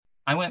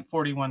I went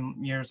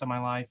 41 years of my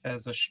life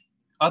as a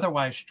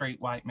otherwise straight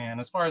white man.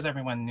 As far as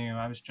everyone knew,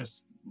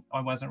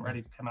 I wasn't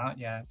ready to come out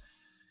yet.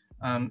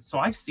 So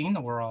I've seen the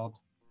world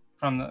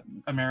from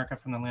America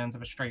from the lens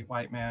of a straight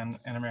white man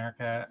in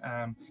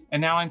America.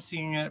 And now I'm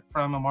seeing it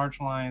from a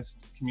marginalized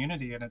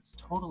community, and it's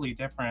totally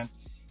different.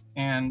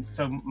 And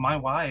so my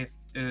wife,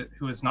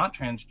 who is not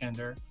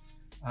transgender,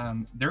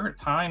 there are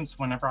times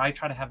whenever I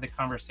try to have the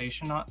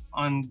conversation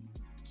on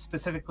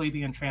specifically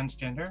being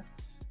transgender,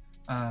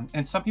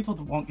 and some people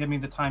won't give me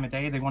the time of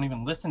day. They won't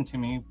even listen to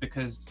me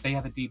because they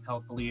have a deep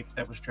held belief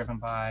that was driven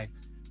by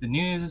the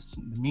news,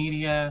 the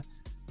media,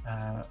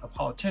 a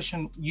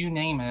politician, you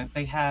name it.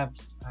 They have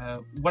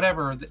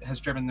whatever has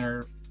driven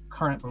their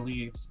current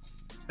beliefs.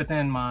 But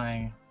then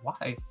my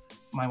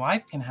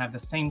wife can have the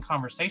same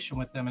conversation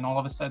with them, and all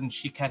of a sudden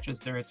she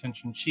catches their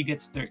attention. She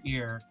gets their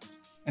ear.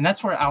 And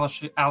that's where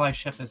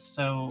allyship is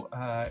so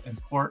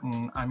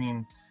important. I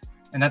mean,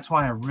 and that's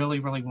why I really,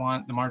 really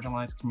want the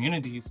marginalized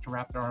communities to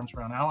wrap their arms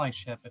around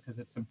allyship, because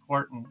it's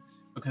important.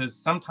 Because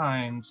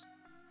sometimes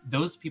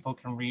those people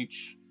can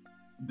reach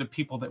the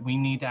people that we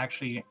need to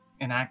actually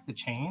enact the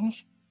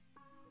change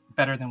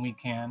better than we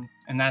can.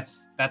 And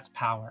that's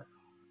power.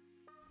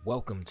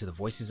 Welcome to the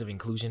Voices of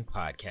Inclusion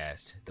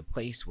podcast, the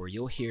place where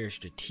you'll hear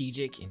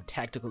strategic and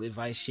tactical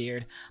advice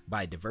shared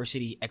by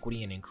diversity,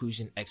 equity, and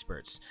inclusion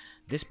experts.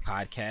 This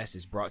podcast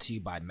is brought to you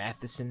by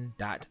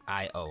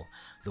Matheson.io,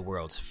 the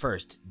world's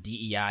first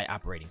DEI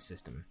operating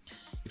system.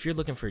 If you're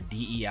looking for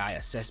DEI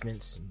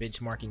assessments,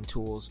 benchmarking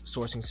tools,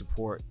 sourcing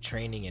support,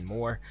 training, and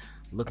more,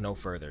 look no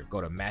further. Go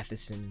to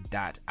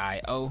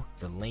Matheson.io.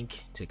 The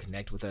link to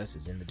connect with us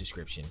is in the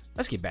description.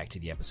 Let's get back to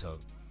the episode.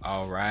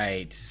 All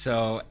right.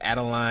 So,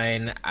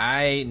 Adeline,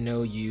 I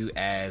know you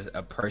as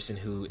a person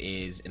who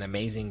is an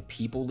amazing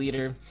people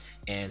leader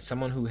and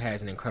someone who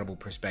has an incredible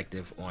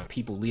perspective on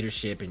people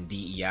leadership and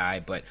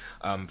DEI. But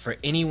for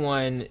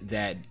anyone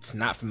that's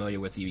not familiar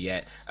with you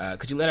yet,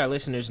 could you let our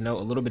listeners know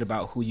a little bit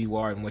about who you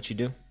are and what you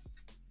do?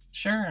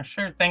 Sure.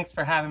 Thanks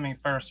for having me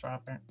first,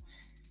 Robert.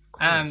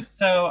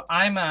 So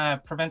I'm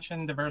a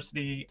Prevention,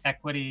 Diversity,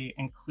 Equity,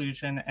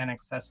 Inclusion, and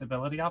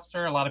Accessibility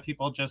Officer. A lot of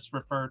people just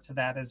refer to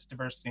that as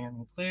diversity and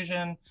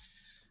inclusion,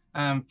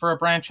 for a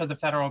branch of the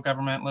federal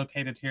government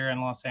located here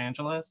in Los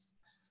Angeles.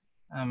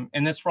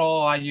 In this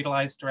role, I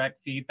utilize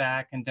direct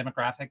feedback and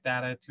demographic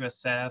data to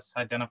assess,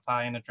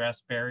 identify, and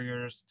address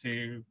barriers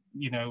to,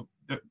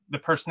 the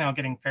personnel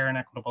getting fair and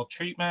equitable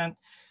treatment.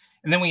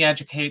 And then we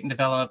educate and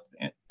develop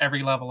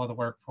every level of the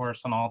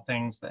workforce on all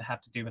things that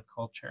have to do with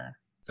culture.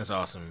 That's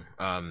awesome.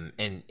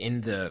 And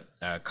in the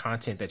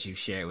content that you've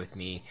shared with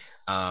me,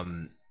 I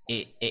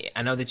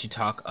know that you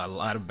talk a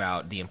lot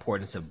about the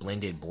importance of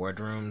blended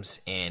boardrooms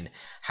and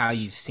how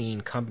you've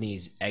seen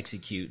companies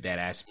execute that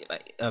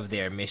aspect of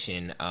their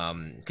mission.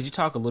 Could you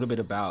talk a little bit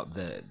about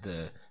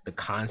the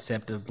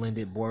concept of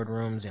blended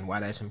boardrooms and why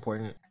that's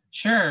important?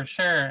 Sure.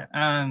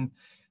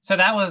 So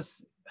that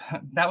was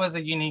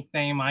a unique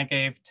name I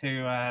gave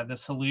to the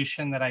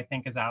solution that I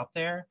think is out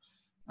there.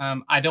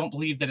 I don't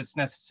believe that it's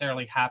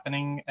necessarily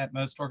happening at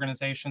most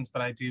organizations,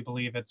 but I do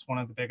believe it's one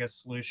of the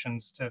biggest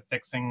solutions to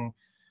fixing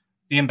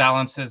the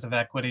imbalances of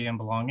equity and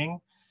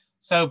belonging.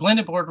 So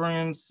blended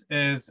boardrooms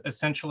is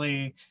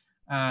essentially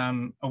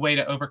a way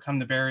to overcome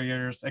the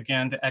barriers,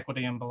 again, to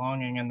equity and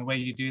belonging. And the way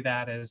you do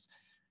that is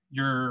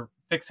you're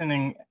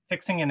fixing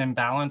an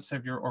imbalance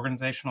of your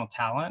organizational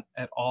talent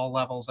at all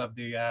levels of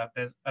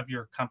of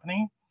your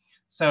company.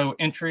 So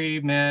entry,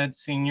 mid,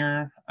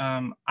 senior.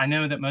 I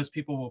know that most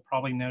people will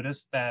probably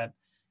notice that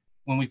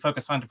when we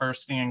focus on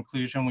diversity and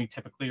inclusion, we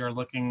typically are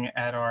looking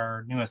at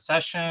our newest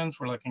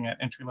sessions. We're looking at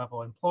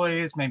entry-level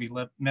employees, maybe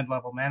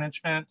mid-level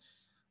management.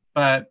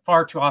 But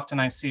far too often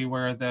I see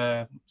where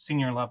the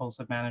senior levels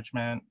of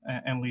management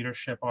and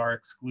leadership are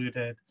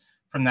excluded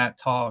from that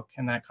talk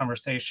and that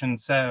conversation.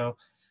 So,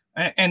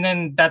 and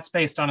then that's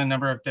based on a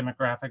number of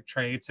demographic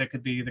traits. It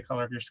could be the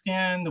color of your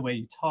skin, the way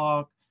you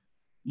talk,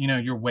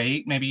 your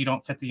weight, maybe you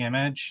don't fit the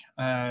image,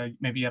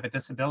 maybe you have a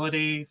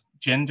disability,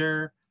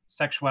 gender,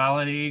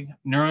 sexuality,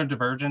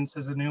 neurodivergence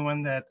is a new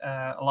one that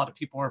a lot of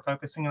people are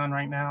focusing on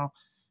right now,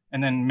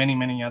 and then many,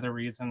 many other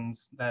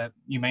reasons that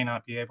you may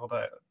not be able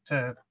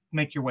to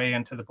make your way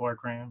into the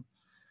boardroom.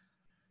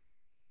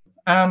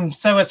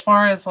 So as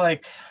far as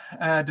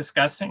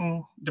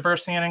discussing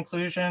diversity and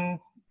inclusion,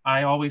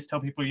 I always tell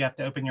people you have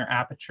to open your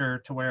aperture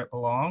to where it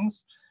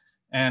belongs.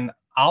 And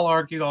I'll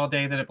argue all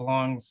day that it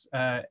belongs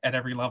at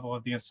every level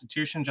of the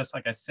institution, just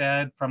like I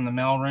said, from the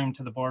mailroom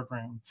to the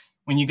boardroom.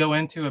 When you go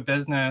into a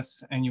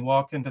business and you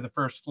walk into the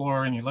first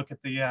floor and you look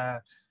at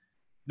the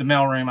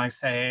mailroom, I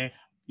say,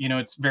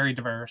 it's very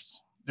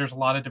diverse. There's a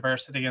lot of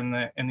diversity in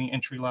the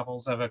entry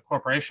levels of a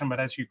corporation, but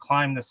as you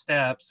climb the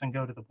steps and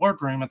go to the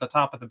boardroom at the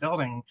top of the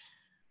building,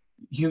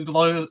 you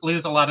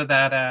lose a lot of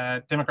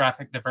that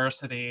demographic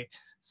diversity,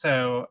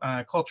 so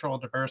cultural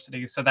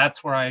diversity. So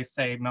that's where I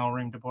say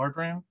mailroom to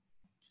boardroom.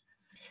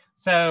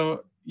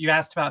 So you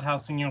asked about how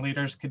senior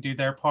leaders could do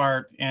their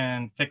part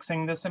in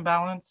fixing this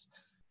imbalance.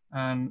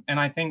 And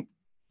I think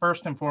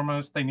first and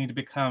foremost, they need to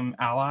become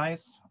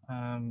allies.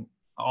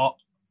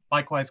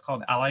 likewise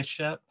called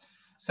Allyship.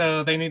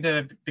 So they need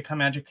to become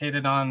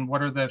educated on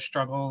what are the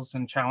struggles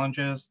and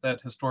challenges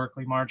that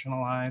historically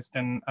marginalized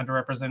and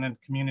underrepresented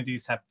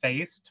communities have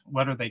faced,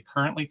 what are they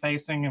currently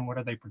facing, and what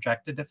are they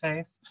projected to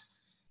face.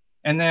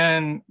 And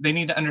then they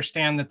need to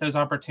understand that those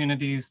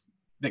opportunities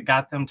that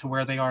got them to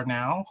where they are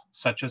now,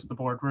 such as the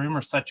boardroom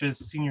or such as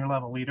senior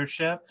level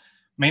leadership,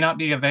 may not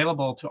be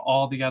available to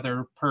all the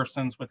other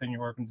persons within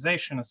your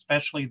organization,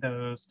 especially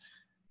those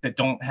that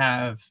don't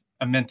have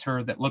a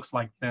mentor that looks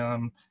like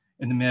them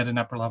in the mid and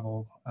upper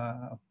level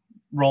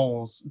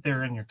roles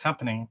there in your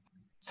company.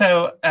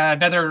 So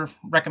another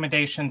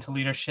recommendation to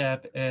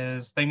leadership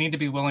is they need to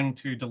be willing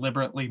to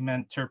deliberately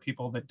mentor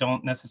people that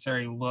don't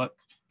necessarily look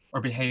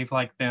or behave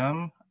like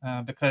them,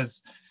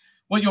 because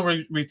what you'll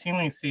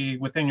routinely see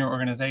within your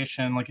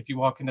organization, like if you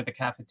walk into the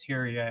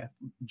cafeteria,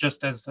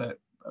 just as a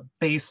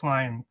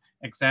baseline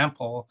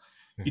example,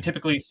 you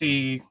typically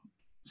see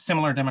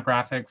similar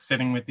demographics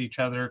sitting with each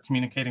other,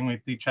 communicating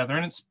with each other,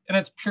 and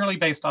it's purely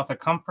based off of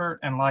comfort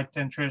and liked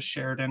interests,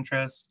 shared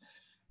interests.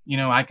 You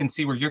know, I can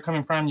see where you're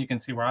coming from, you can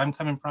see where I'm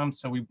coming from,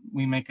 so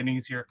we make an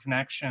easier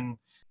connection.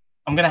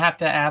 I'm going to have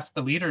to ask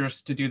the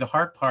leaders to do the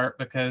hard part,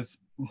 because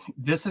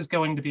this is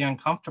going to be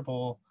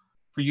uncomfortable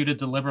for you to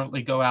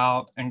deliberately go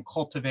out and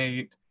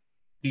cultivate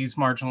these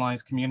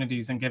marginalized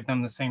communities and give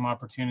them the same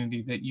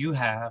opportunity that you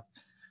have.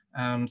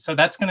 So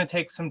that's going to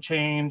take some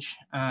change.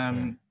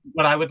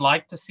 What I would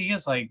like to see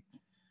is, like,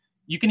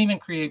 you can even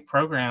create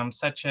programs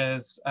such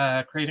as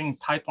creating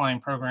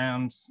pipeline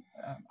programs.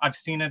 I've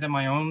seen it in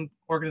my own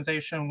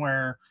organization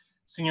where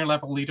senior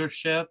level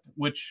leadership,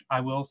 which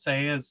I will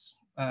say is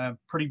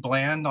pretty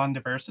bland on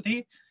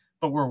diversity,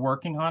 but we're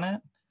working on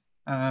it.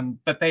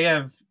 But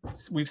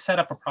we've set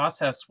up a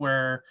process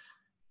where,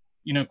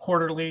 you know,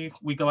 quarterly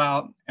we go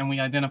out and we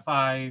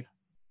identify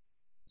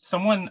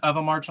someone of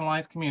a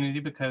marginalized community,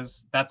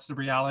 because that's the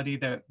reality,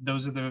 that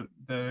those are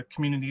the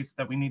communities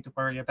that we need to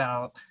worry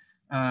about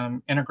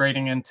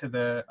integrating into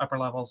the upper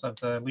levels of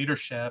the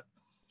leadership.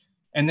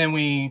 And then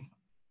we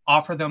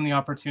offer them the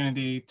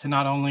opportunity to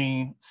not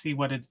only see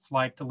what it's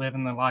like to live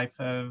in the life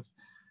of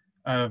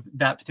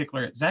that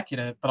particular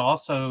executive, but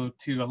also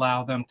to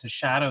allow them to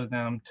shadow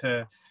them.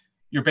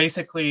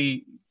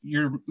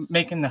 You're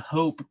making the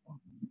hope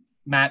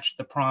match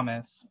the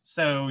promise.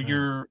 So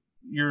you're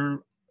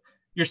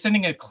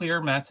sending a clear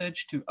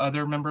message to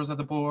other members of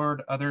the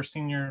board, other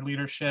senior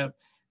leadership,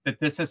 that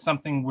this is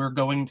something we're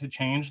going to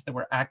change, that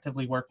we're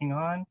actively working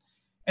on.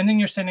 And then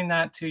you're sending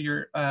that to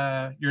your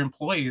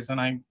employees.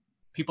 And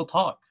people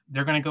talk.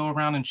 They're going to go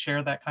around and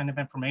share that kind of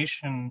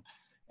information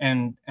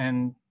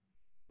and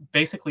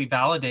basically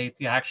validate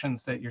the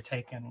actions that you're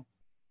taking.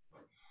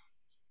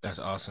 That's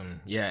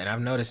awesome. Yeah, and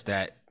I've noticed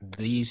that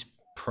these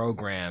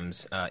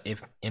programs,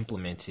 if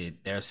implemented,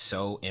 they're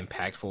so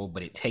impactful,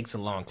 but it takes a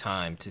long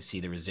time to see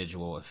the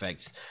residual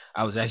effects.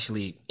 I was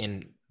actually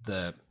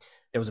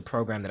there was a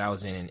program that I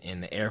was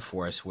in the Air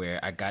Force where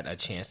I got a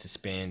chance to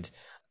spend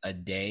a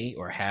day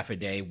or half a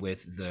day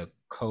with the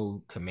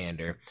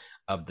co-commander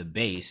of the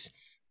base.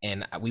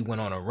 And we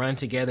went on a run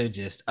together,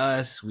 just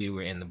us. We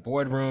were in the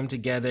boardroom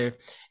together.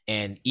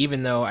 And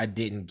even though I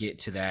didn't get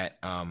to that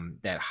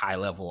high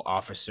level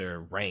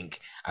officer rank,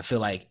 I feel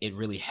like it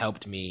really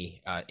helped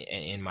me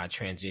in my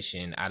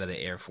transition out of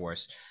the Air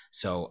Force.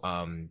 So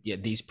yeah,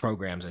 these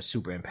programs are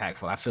super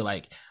impactful. I feel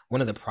like one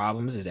of the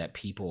problems is that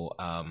people,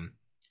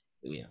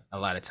 a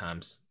lot of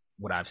times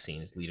what I've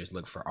seen is leaders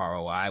look for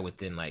ROI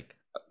within like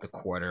the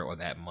quarter or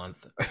that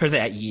month or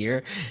that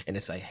year, and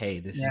it's like, hey,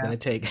 this is going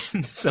to take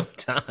some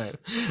time.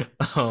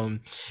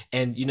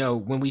 And you know,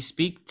 when we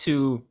speak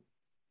to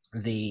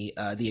the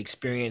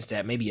experience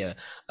that maybe a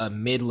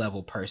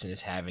mid-level person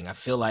is having, I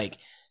feel like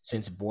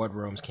since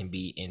boardrooms can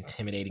be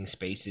intimidating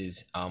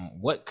spaces,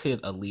 what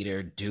could a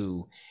leader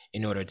do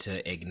in order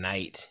to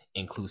ignite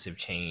inclusive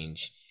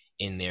change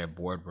in their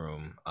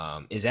boardroom?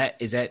 Is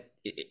it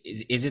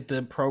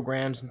the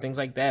programs and things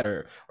like that,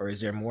 or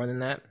is there more than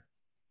that?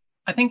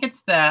 I think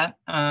it's that.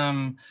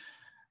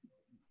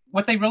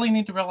 What they really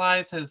need to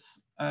realize is,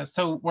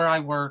 so where I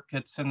work,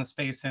 it's in the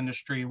space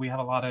industry. We have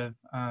a lot of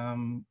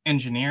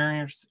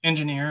engineers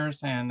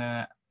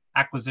and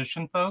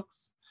acquisition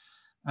folks.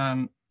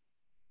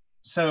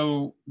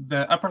 So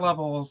the upper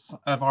levels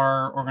of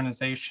our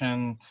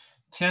organization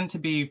tend to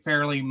be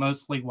fairly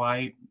mostly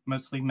white,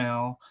 mostly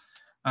male.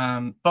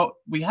 But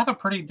we have a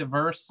pretty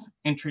diverse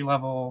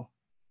entry-level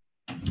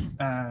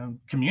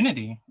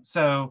community.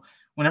 So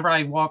whenever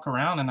I walk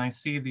around and I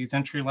see these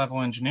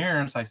entry-level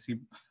engineers, I see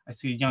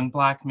young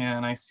Black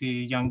men, I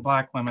see young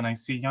Black women, I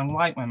see young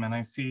white women,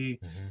 I see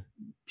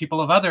people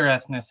of other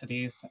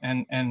ethnicities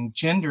and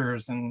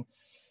genders, and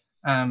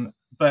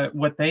but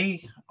what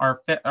they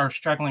are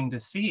struggling to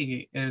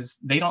see is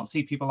they don't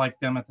see people like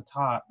them at the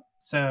top.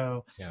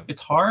 So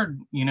it's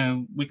hard. You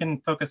know, we can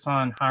focus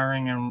on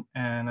hiring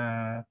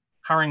and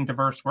hiring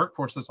diverse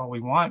workforces all we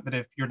want, but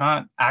if you're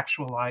not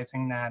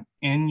actualizing that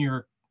in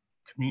your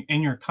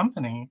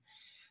company,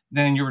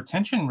 then your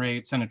retention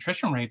rates and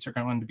attrition rates are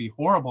going to be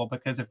horrible.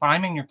 Because if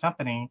I'm in your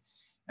company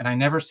and I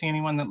never see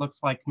anyone that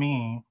looks like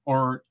me,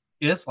 or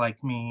is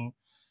like me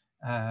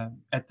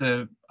at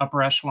the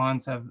upper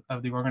echelons of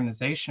the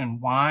organization,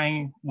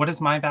 what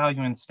is my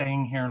value in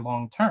staying here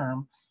long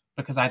term?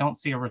 Because I don't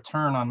see a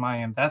return on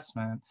my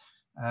investment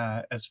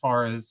as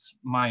far as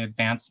my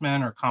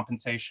advancement or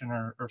compensation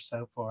or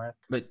so forth.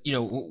 But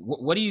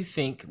what do you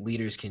think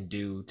leaders can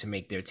do to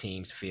make their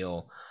teams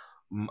feel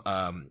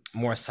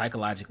more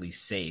psychologically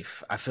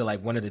safe? I feel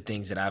like one of the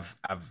things that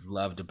I've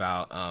loved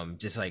about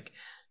just like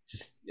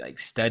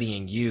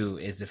studying you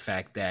is the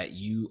fact that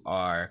you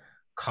are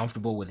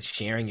comfortable with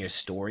sharing your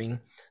story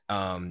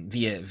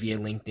via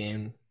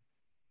LinkedIn.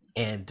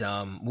 And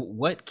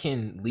what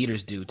can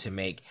leaders do to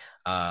make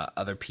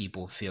other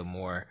people feel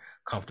more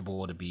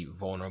comfortable to be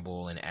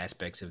vulnerable in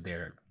aspects of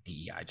their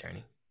DEI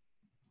journey?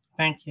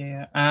 Thank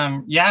you.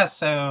 Yeah,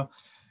 so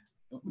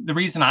the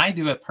reason I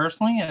do it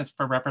personally is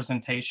for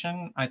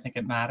representation. I think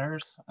it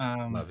matters.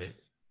 Love it.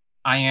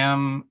 I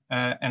am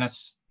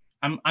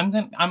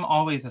I'm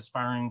always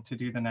aspiring to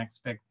do the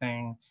next big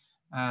thing,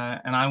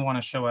 and I want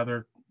to show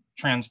other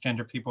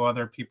transgender people,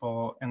 other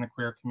people in the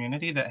queer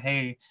community that,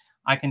 hey,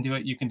 I can do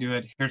it. You can do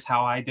it. Here's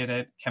how I did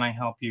it. Can I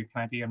help you?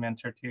 Can I be a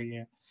mentor to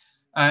you?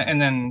 And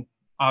then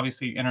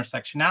obviously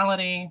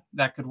intersectionality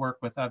that could work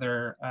with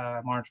other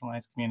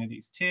marginalized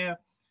communities too.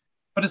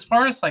 But as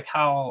far as like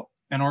how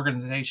an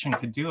organization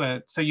could do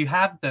it, so you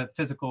have the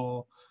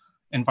physical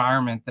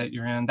environment that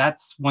you're in.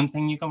 That's one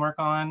thing you can work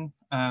on.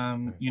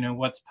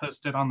 What's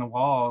posted on the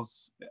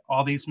walls,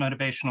 all these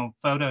motivational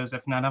photos,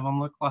 if none of them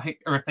look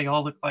like, or if they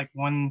all look like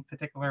one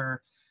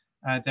particular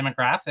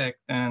demographic,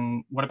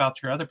 then what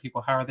about your other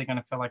people? How are they going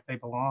to feel like they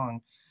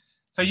belong?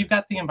 So you've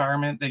got the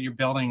environment that you're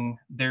building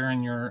there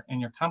in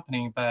your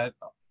company, but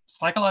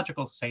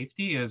psychological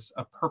safety is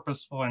a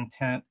purposeful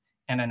intent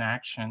and an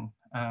action.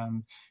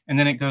 And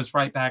then it goes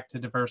right back to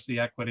diversity,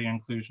 equity,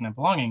 inclusion, and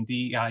belonging,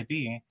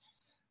 DEIB.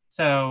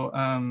 So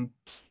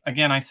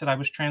again, I said I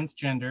was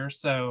transgender.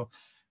 So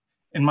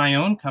in my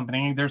own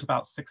company, there's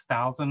about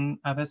 6,000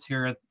 of us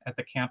here at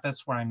the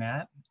campus where I'm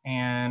at.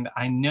 And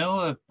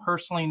I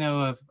personally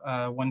know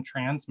of one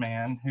trans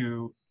man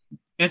who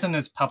isn't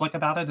as public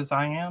about it as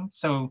I am.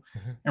 So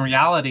in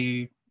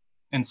reality,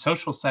 in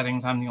social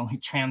settings, I'm the only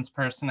trans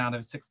person out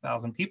of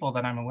 6,000 people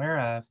that I'm aware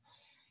of.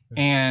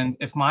 And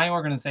if my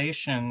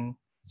organization,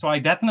 so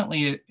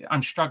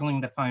I'm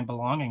struggling to find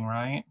belonging,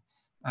 right?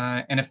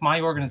 And if my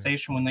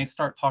organization, when they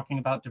start talking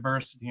about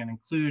diversity and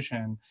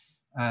inclusion,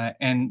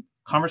 and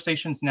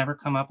conversations never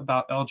come up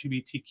about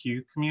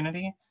LGBTQ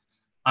community,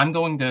 I'm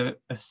going to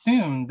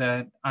assume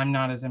that I'm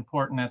not as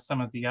important as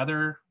some of the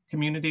other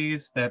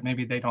communities, that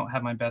maybe they don't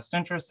have my best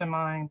interests in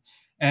mind.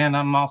 And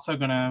I'm also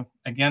going to,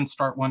 again,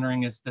 start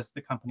wondering, is this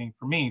the company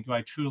for me? Do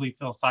I truly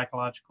feel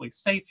psychologically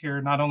safe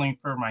here, not only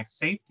for my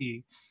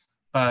safety,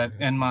 but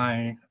in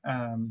my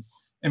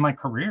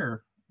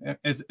career?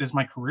 Is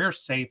my career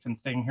safe in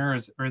staying here,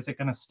 or is it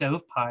going to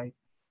stovepipe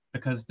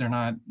because they're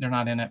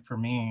not in it for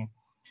me?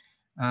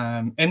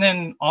 And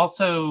then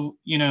also,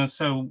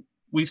 so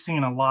we've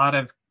seen a lot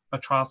of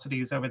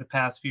atrocities over the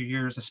past few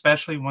years,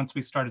 especially once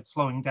we started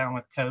slowing down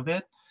with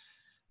COVID.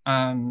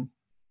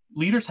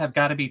 Leaders have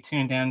got to be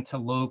tuned in to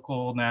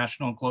local,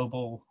 national,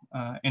 global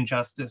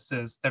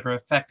injustices that are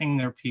affecting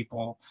their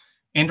people,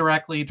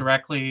 indirectly,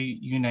 directly,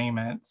 you name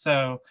it.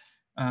 So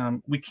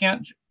we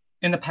can't.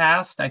 In the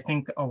past, I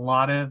think a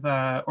lot of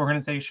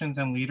organizations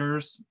and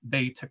leaders,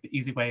 they took the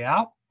easy way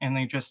out and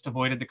they just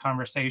avoided the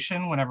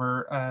conversation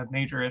whenever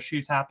major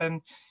issues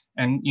happen.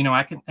 And,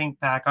 I can think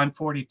back, I'm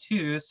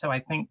 42, so I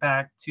think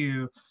back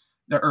to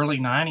the early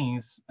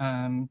 90s,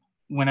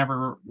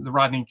 whenever the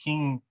Rodney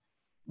King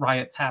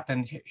riots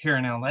happened here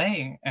in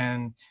LA.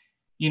 And,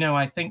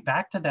 I think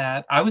back to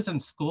that. I was in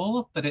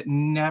school, but it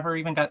never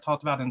even got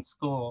talked about in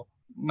school,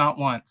 not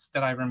once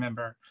that I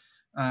remember.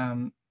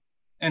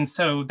 And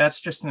so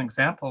that's just an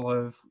example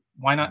of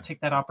why not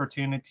take that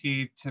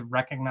opportunity to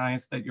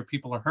recognize that your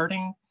people are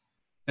hurting,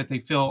 that they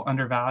feel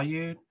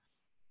undervalued,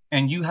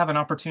 and you have an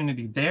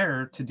opportunity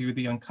there to do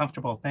the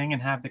uncomfortable thing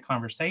and have the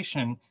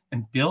conversation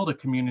and build a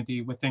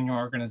community within your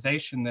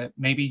organization that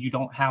maybe you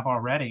don't have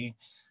already.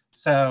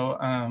 So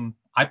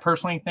I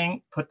personally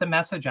think put the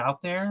message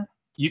out there.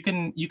 You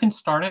can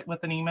start it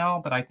with an email,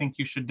 but I think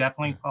you should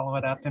definitely follow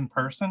it up in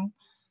person.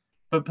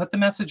 But put the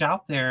message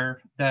out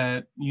there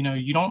that,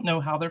 you don't know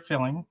how they're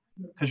feeling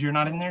because you're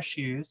not in their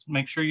shoes.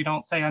 Make sure you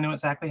don't say, I know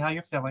exactly how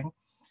you're feeling.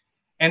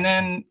 And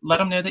then let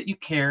them know that you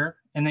care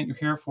and that you're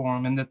here for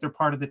them and that they're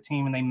part of the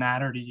team and they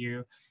matter to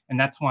you. And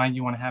that's why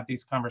you want to have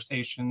these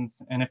conversations.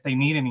 And if they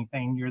need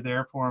anything, you're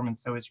there for them, and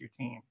so is your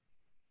team.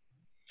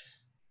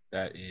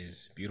 That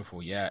is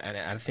beautiful. Yeah. And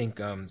I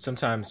think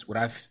sometimes what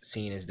I've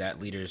seen is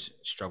that leaders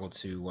struggle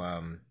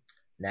to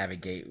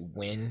navigate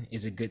when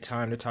is a good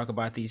time to talk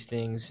about these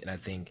things. And I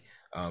think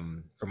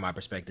from my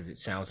perspective, it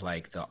sounds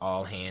like the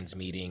all hands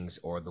meetings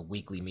or the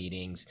weekly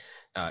meetings,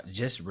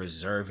 just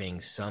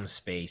reserving some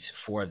space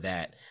for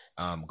that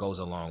goes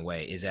a long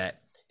way. Is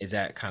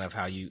that kind of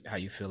how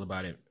you feel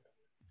about it?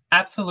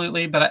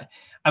 Absolutely. But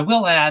I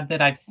will add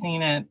that I've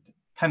seen it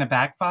kind of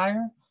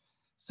backfire.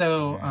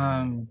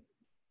 So,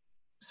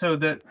 so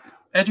that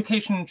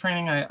education and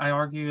training, I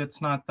argue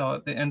it's not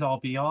the end all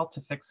be all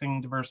to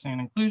fixing diversity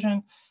and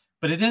inclusion,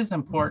 but it is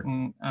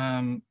important.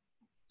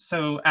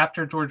 So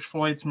after George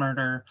Floyd's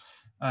murder,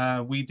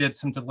 we did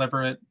some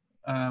deliberate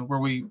where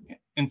we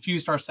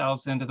infused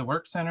ourselves into the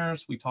work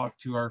centers. We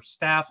talked to our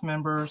staff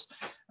members.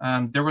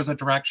 There was a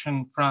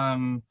direction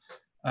from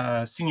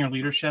senior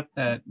leadership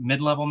that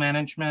mid-level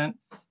management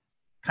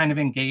kind of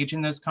engage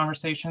in those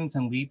conversations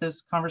and lead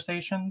those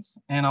conversations.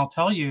 And I'll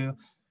tell you,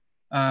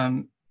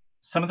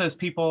 some of those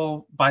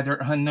people, by their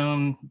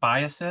unknown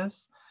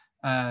biases,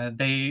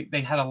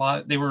 they had a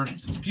lot. They were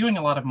spewing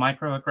a lot of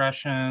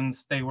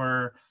microaggressions. They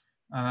were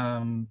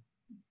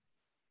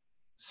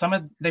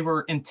they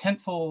were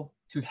intentful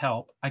to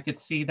help. I could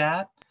see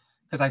that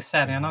because I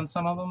sat in on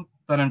some of them.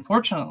 But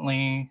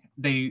unfortunately,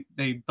 they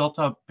built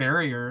up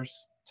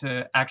barriers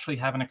to actually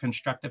having a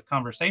constructive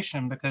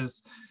conversation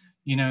because,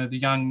 you know, the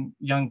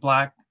young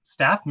Black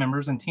staff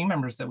members and team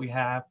members that we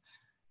have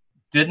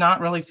did not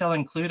really feel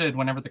included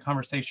whenever the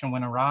conversation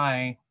went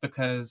awry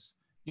because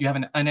you have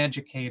an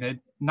uneducated,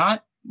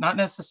 not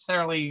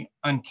necessarily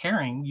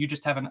uncaring, you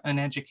just have an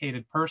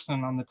uneducated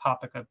person on the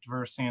topic of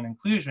diversity and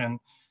inclusion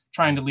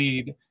trying to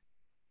lead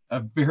a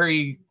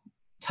very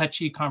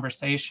touchy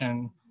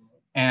conversation.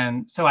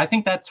 And so I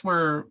think that's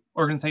where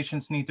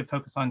organizations need to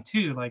focus on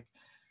too. Like,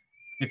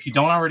 if you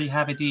don't already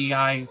have a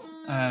DEI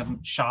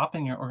shop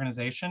in your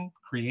organization,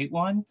 create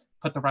one,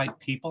 put the right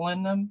people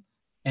in them,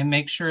 and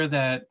make sure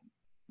that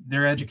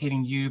they're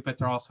educating you, but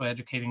they're also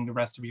educating the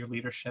rest of your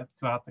leadership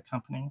throughout the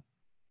company.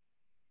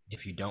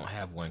 If you don't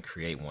have one,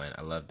 create one.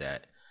 I love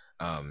that.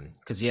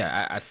 Because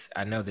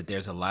I know that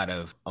there's a lot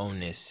of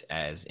onus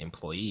as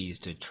employees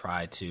to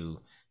try to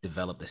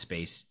develop the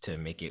space to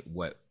make it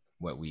what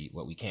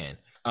we can.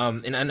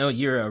 And I know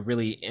you're a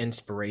really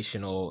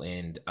inspirational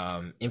and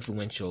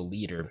influential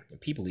leader,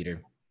 people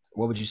leader.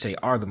 What would you say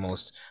are the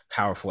most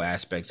powerful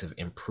aspects of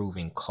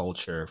improving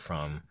culture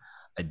from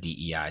a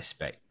DEI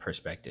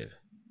perspective?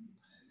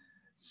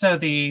 So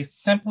the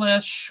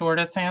simplest,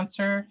 shortest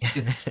answer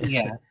is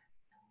Kia.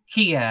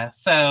 Kia.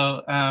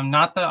 So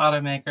not the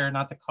automaker,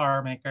 not the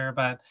car maker,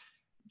 but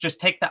just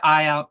take the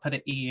I out, put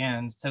an E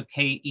in. So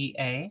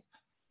KEA.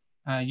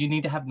 You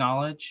need to have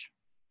knowledge,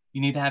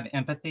 you need to have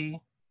empathy,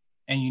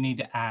 and you need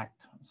to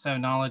act. So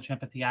knowledge,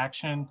 empathy,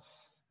 action.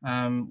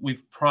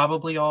 We've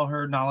probably all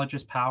heard knowledge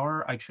is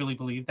power. I truly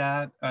believe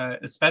that,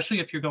 especially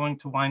if you're going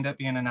to wind up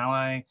being an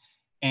ally.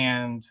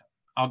 And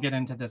I'll get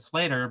into this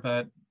later,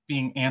 but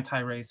being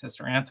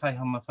anti-racist or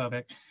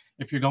anti-homophobic,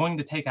 if you're going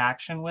to take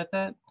action with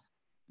it,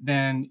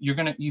 then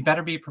you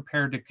better be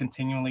prepared to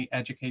continually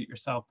educate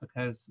yourself,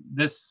 because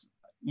this,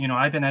 you know,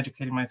 I've been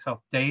educating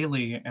myself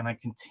daily and I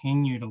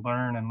continue to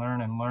learn and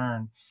learn and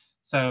learn.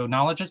 So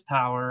knowledge is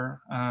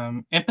power.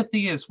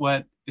 Empathy is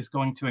what is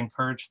going to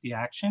encourage the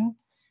action.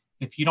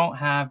 If you don't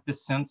have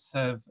this sense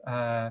of,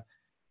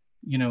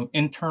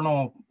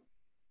 internal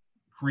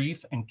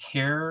grief and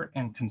care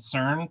and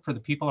concern for the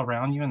people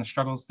around you and the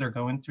struggles they're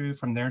going through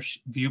from their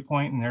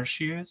viewpoint and their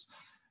shoes,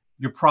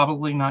 you're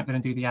probably not going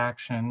to do the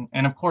action.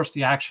 And of course,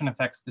 the action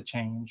affects the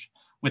change.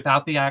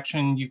 Without the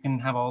action, you can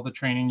have all the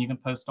training, you can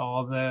post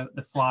all the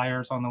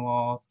flyers on the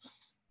walls,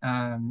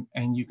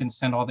 and you can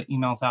send all the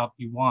emails out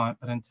you want.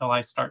 But until I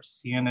start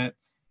seeing it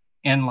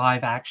in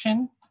live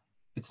action,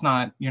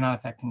 you're not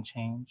affecting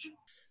change.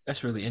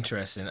 That's really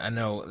interesting. I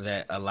know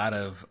that a lot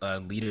of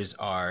leaders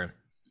are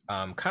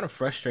kind of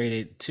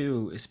frustrated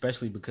too,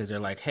 especially because they're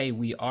like, hey,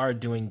 we are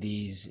doing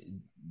these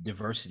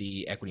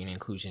diversity, equity, and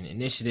inclusion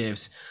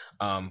initiatives,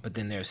 but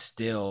then there's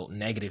still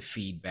negative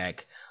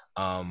feedback.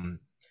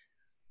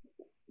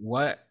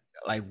 What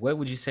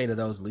would you say to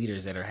those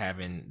leaders that are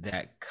having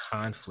that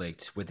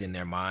conflict within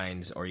their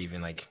minds or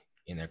even like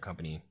in their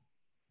company?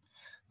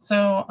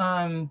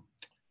 So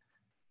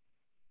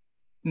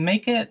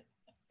make it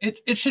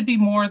should be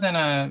more than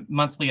a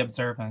monthly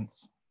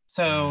observance.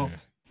 So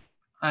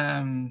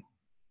some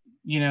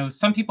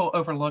people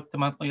overlook the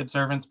monthly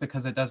observance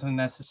because it doesn't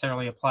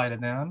necessarily apply to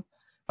them.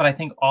 But I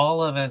think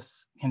all of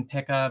us can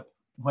pick up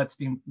what's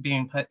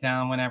being put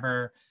down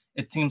whenever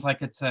it seems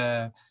like it's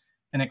an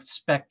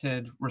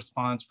expected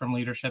response from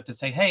leadership to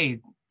say, hey,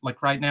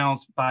 like right now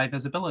is Bi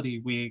Visibility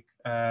Week,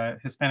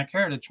 Hispanic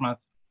Heritage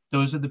Month.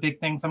 Those are the big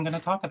things I'm going to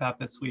talk about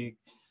this week.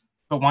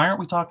 But why aren't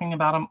we talking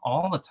about them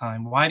all the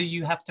time? Why do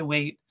you have to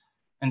wait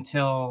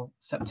until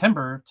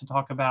September to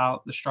talk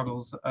about the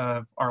struggles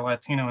of our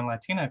Latino and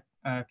Latina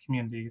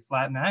communities,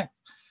 Latinx?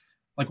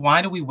 Like,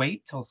 why do we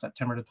wait till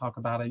September to talk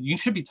about it? You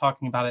should be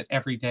talking about it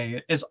every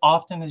day, as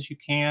often as you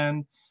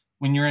can,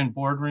 when you're in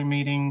boardroom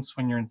meetings,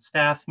 when you're in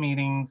staff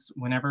meetings,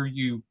 whenever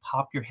you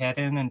pop your head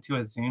into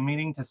a Zoom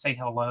meeting to say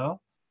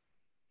hello.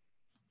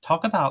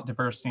 Talk about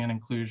diversity and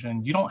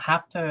inclusion. You don't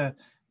have to,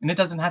 and it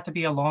doesn't have to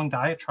be a long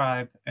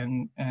diatribe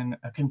and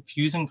a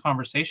confusing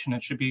conversation.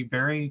 It should be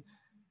very,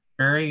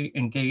 very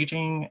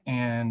engaging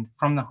and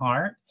from the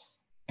heart,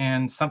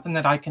 and something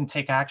that I can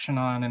take action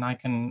on, and I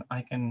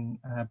can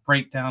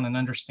break down and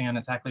understand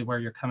exactly where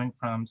you're coming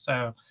from.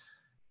 So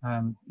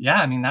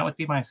that would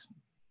be my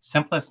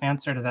simplest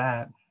answer to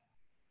that.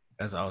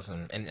 That's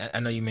awesome. And I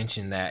know you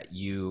mentioned that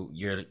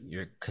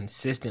you're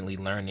consistently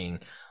learning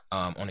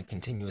on a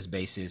continuous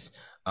basis.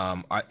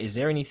 Is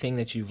there anything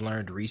that you've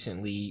learned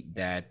recently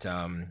that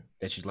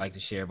that you'd like to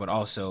share? But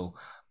also,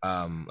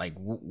 like,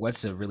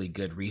 what's a really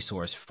good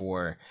resource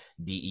for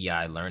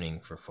DEI learning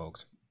for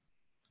folks?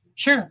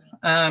 Sure.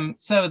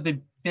 So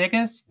the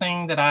biggest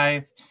thing that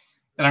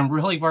I'm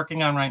really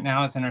working on right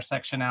now is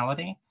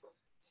intersectionality.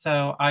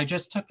 So I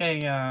just took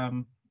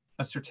a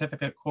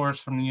certificate course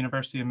from the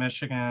University of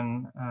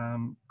Michigan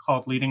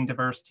called Leading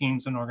Diverse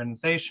Teams and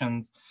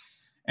Organizations.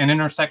 And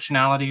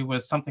intersectionality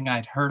was something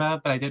I'd heard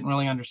of, but I didn't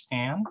really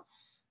understand.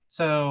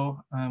 So,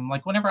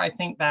 like whenever I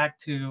think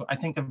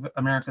of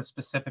America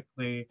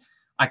specifically,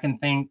 I can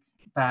think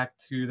back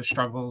to the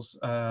struggles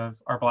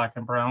of our Black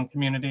and Brown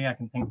community. I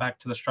can think back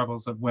to the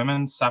struggles of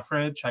women's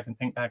suffrage. I can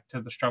think back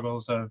to the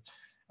struggles of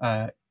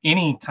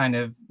any kind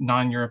of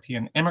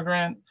non-European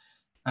immigrant.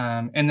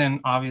 And then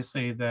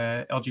obviously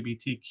the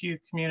LGBTQ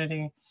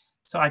community.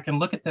 So I can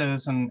look at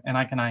those and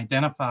I can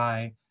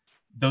identify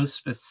those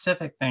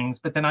specific things,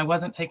 but then I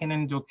wasn't taking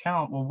into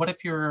account, well, what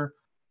if you're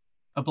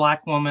a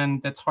Black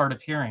woman that's hard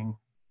of hearing?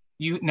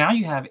 You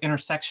have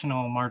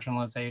intersectional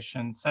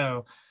marginalization.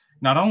 So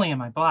not only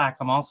am I Black,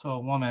 I'm also a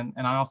woman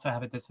and I also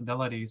have a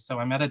disability. So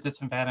I'm at a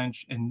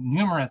disadvantage in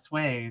numerous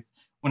ways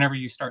whenever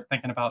you start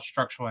thinking about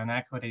structural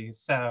inequities.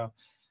 So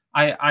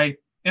I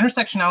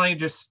intersectionality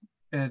just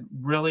it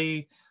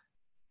really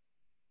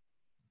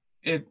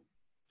it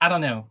I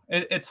don't know.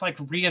 It's like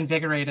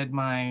reinvigorated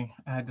my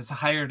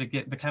desire to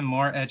become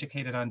more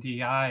educated on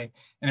DEI,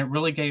 and it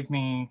really gave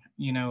me,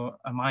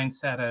 a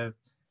mindset of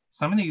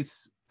some of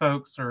these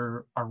folks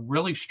are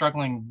really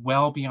struggling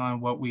well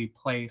beyond what we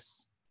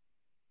place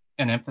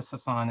an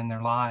emphasis on in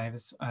their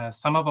lives.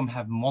 Some of them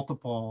have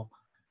multiple,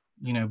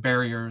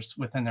 barriers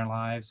within their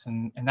lives,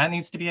 and that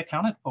needs to be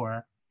accounted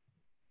for.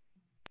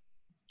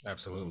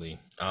 Absolutely.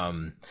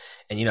 And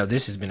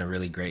this has been a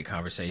really great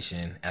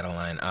conversation,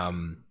 Adeline.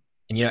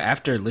 And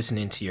after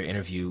listening to your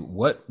interview,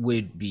 what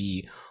would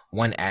be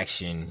one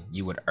action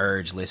you would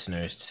urge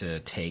listeners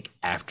to take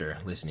after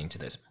listening to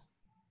this?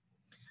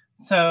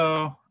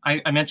 So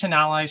I mentioned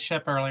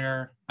allyship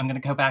earlier. I'm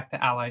going to go back to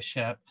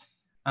allyship,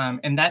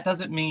 and that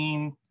doesn't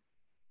mean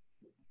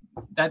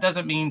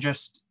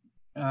just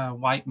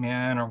white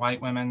men or white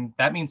women.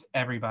 That means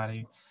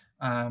everybody.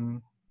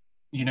 I'm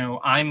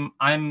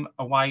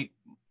a white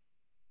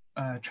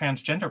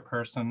transgender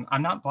person.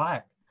 I'm not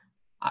Black,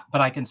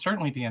 but I can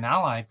certainly be an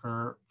ally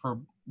for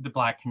the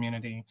Black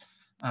community.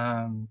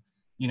 A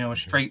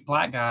straight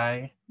Black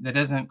guy that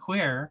isn't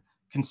queer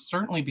can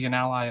certainly be an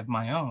ally of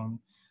my own.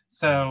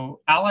 So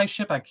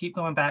allyship, I keep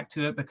going back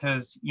to it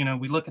because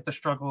we look at the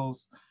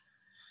struggles.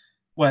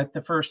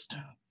 The first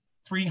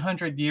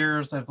 300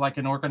 years of like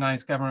an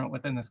organized government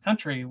within this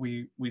country,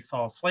 we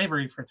saw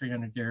slavery for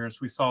 300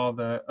 years. We saw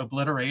the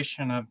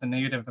obliteration of the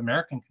Native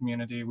American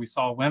community. We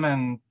saw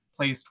women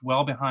placed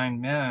well behind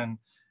men.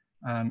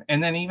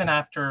 And then even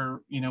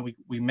after,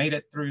 we made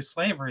it through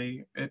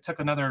slavery, it took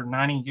another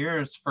 90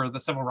 years for the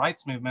civil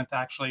rights movement to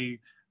actually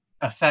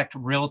affect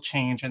real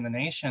change in the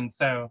nation.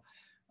 So,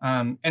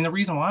 and the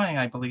reason why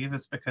I believe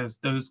is because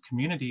those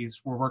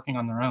communities were working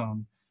on their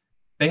own.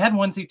 They had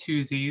onesie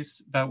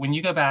twosies, but when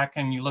you go back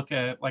and you look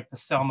at like the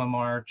Selma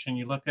March and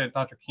you look at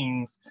Dr.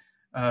 King's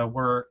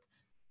work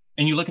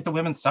and you look at the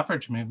women's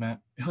suffrage movement,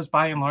 it was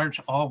by and large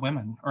all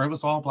women, or it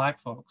was all Black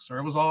folks, or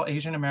it was all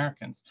Asian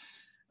Americans,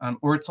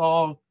 or it's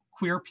all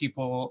queer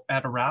people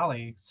at a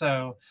rally.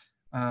 So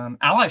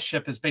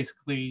allyship is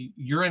basically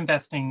you're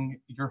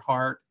investing your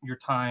heart, your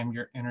time,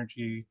 your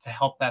energy to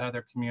help that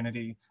other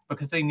community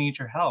because they need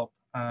your help.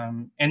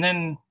 And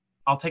then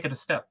I'll take it a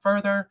step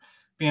further.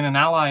 Being an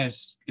ally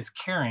is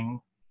caring,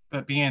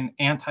 but being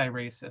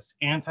anti-racist,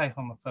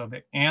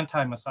 anti-homophobic,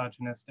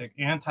 anti-misogynistic,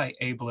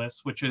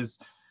 anti-ableist, which is,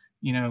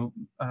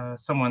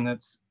 someone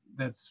that's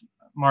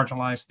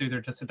marginalized through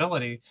their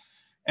disability,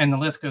 and the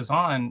list goes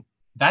on.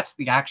 That's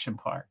the action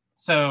part.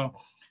 So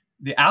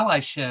the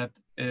allyship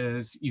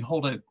is you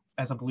hold it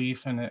as a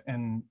belief,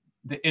 and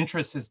the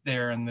interest is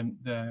there, and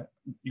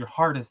your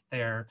heart is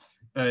there.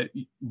 But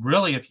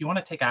really, if you want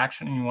to take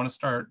action and you want to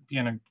start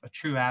being a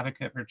true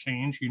advocate for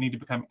change, you need to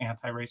become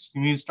anti-racist.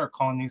 You need to start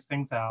calling these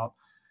things out,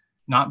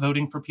 not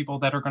voting for people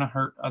that are going to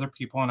hurt other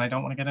people. And I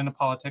don't want to get into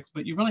politics,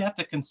 but you really have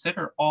to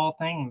consider all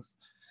things.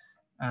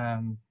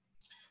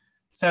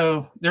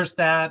 So there's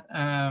that.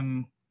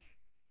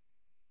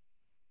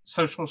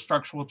 Social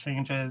structural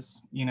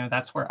changes,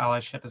 that's where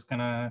allyship is going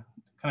to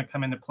kind of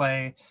come into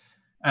play.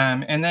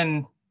 And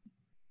then,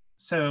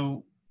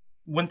 so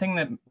one thing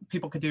that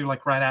people could do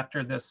like right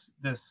after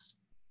this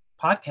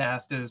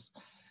podcast is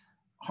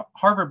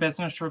Harvard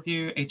Business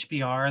Review,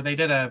 HBR.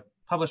 They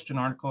published an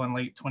article in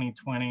late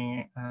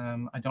 2020.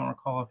 I don't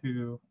recall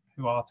who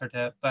authored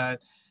it,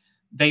 but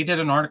they did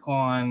an article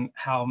on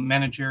how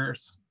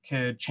managers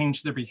could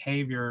change their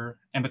behavior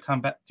and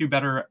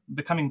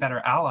becoming better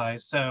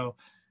allies. So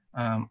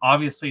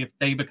obviously, if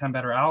they become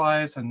better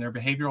allies and their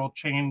behavioral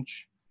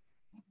change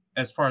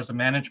as far as a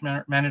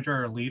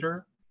manager or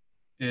leader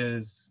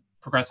is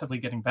progressively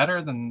getting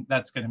better, then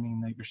that's going to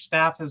mean that your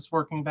staff is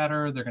working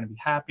better. They're going to be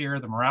happier.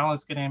 The morale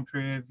is going to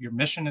improve. Your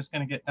mission is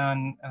going to get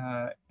done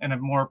in a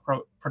more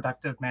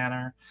productive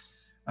manner.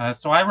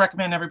 So I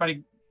recommend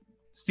everybody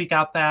seek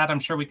out that. I'm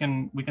sure we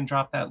can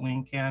drop that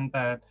link in,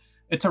 but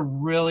it's a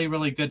really,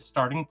 really good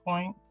starting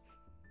point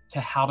to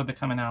how to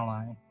become an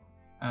ally.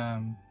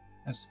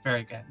 That's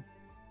very good.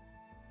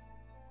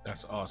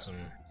 That's awesome.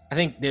 I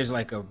think there's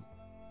like a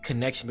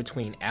connection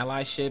between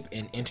allyship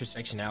and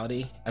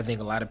intersectionality. I think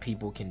a lot of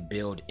people can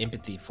build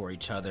empathy for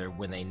each other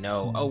when they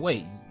know, oh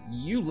wait,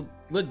 you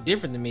look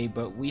different than me,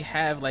 but we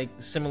have like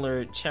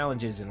similar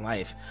challenges in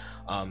life.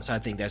 So I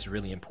think that's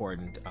really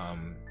important.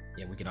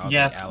 Yeah, we can all be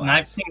allies. And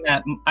I've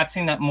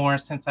seen that more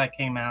since I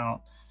came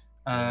out.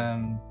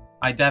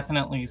 I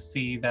definitely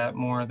see that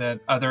more, that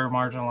other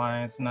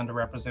marginalized and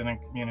underrepresented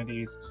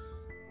communities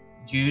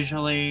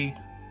usually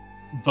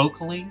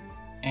vocally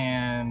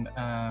and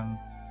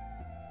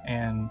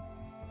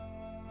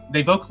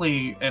they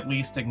vocally at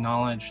least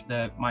acknowledge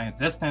that my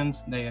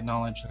existence, they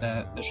acknowledge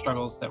that the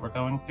struggles that we're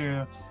going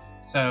through.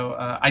 So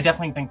I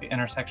definitely think the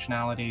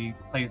intersectionality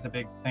plays a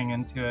big thing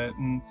into it.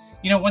 And,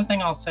 one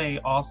thing I'll say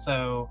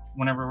also,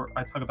 whenever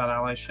I talk about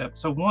allyship,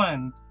 so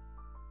one,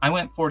 I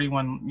went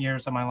 41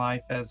 years of my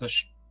life as a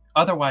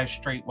otherwise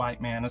straight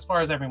white man. As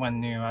far as everyone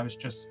knew, I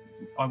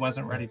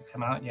wasn't ready to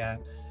come out yet.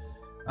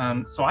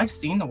 So I've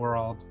seen the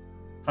world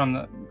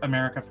from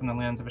America from the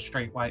lens of a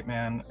straight white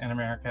man in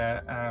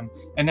America.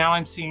 And now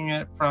I'm seeing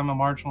it from a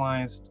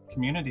marginalized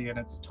community, and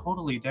it's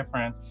totally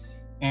different.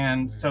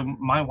 And so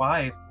my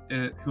wife,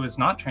 who is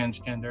not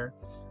transgender,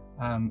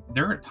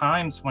 there are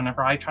times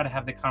whenever I try to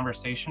have the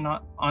conversation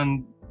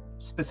on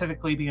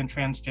specifically being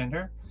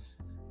transgender,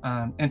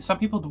 and some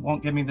people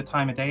won't give me the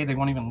time of day. They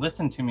won't even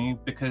listen to me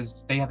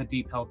because they have a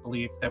deep held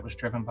belief that was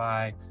driven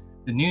by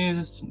the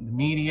news, the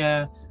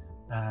media,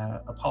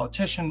 a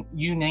politician,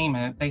 you name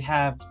it. They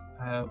have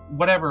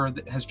whatever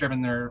has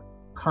driven their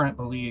current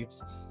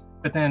beliefs.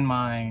 But then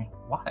my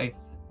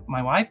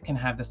wife can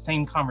have the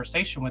same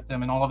conversation with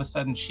them, and all of a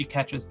sudden she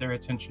catches their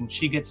attention,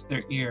 she gets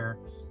their ear.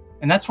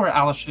 And that's where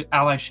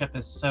allyship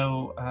is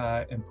so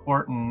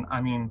important. I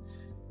mean,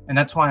 and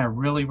that's why I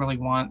really, really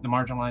want the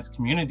marginalized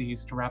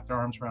communities to wrap their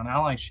arms around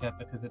allyship,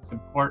 because it's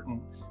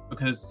important,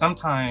 because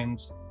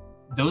sometimes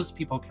those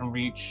people can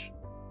reach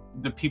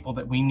the people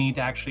that we need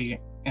to actually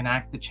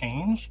enact the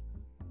change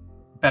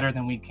better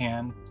than we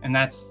can. And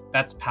that's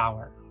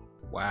power.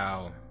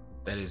 Wow,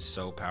 that is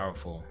so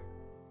powerful.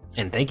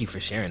 And thank you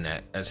for sharing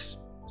that. That's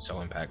so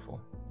impactful.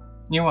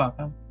 You're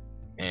welcome.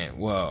 And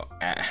well,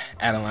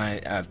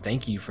 Adeline,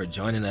 thank you for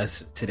joining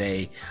us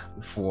today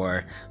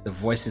for the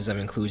Voices of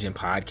Inclusion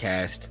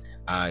podcast.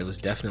 It was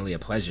definitely a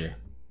pleasure.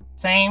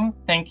 Same.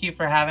 Thank you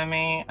for having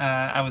me.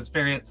 I was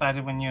very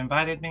excited when you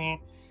invited me.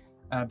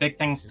 Big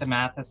thanks to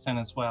Matheson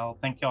as well.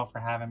 Thank you all for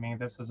having me.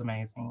 This is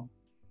amazing.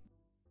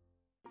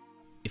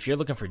 If you're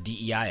looking for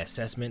DEI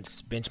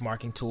assessments,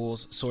 benchmarking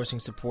tools, sourcing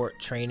support,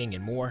 training,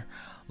 and more,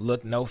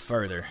 look no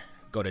further.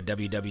 Go to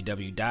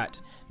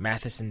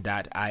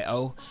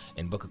www.matheson.io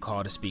and book a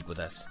call to speak with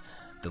us.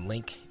 The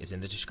link is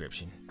in the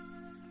description.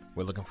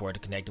 We're looking forward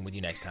to connecting with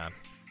you next time.